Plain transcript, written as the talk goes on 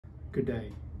Good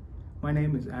day. My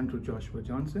name is Andrew Joshua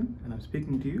Johnson and I'm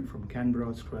speaking to you from Canberra,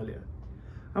 Australia.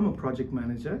 I'm a project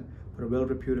manager for a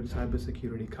well-reputed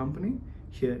cybersecurity company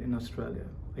here in Australia.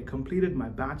 I completed my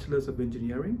Bachelor's of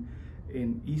Engineering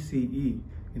in ECE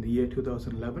in the year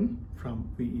 2011 from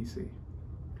VEC.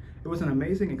 It was an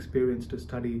amazing experience to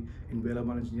study in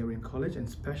Velammal Engineering College and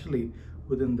especially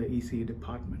within the ECE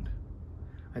department.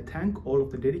 I thank all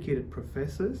of the dedicated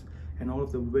professors and all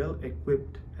of the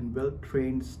well-equipped and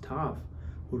well-trained staff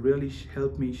who really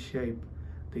helped me shape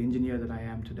the engineer that I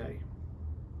am today.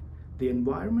 The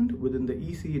environment within the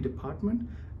ECE department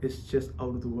is just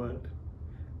out of the world.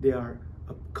 They are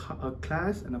a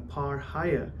class and a par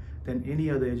higher than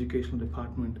any other educational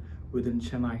department within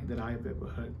Chennai that I have ever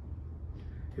heard.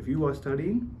 If you are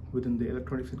studying within the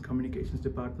Electronics and Communications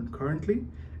department currently,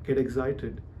 get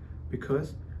excited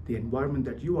because the environment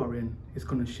that you are in is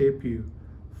going to shape you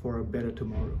for a better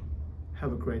tomorrow.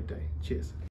 Have a great day. Cheers.